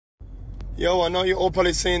Yo, I know you're all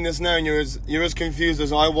probably saying this now and you're as confused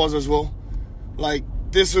as I was as well. Like,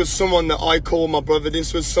 this was someone that I called my brother.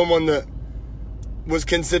 This was someone that was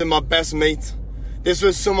considered my best mate. This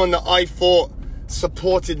was someone that I thought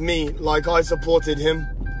supported me like I supported him.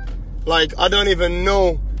 Like, I don't even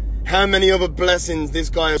know how many other blessings this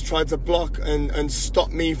guy has tried to block and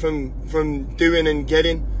stop me from doing and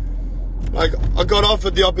getting. Like, I got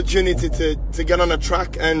offered the opportunity to get on a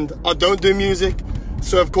track, and I don't do music.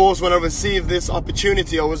 So of course, when I received this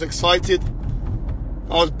opportunity, I was excited.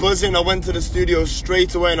 I was buzzing. I went to the studio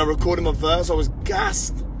straight away and I recorded my verse. I was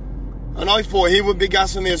gassed. And I thought he would be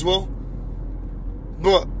gassing me as well.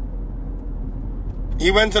 But he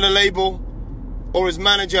went to the label or his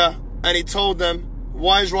manager and he told them,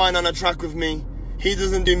 why is Ryan on a track with me? He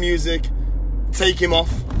doesn't do music. Take him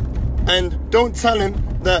off. And don't tell him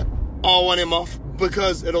that I want him off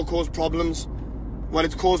because it'll cause problems. When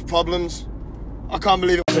it's caused problems, I can't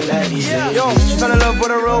believe it. Yeah. Yo, she fell in love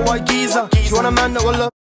with a real white geezer. She want a man that will love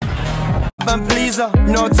and please her.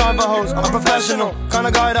 No time for hoes, I'm professional. Kind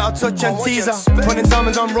of guy that'll touch and tease her. Putting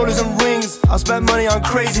diamonds on rollers and rings. I spend money on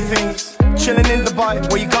crazy things. Chilling in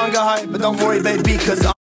Dubai where you can't get high. But don't worry baby, cause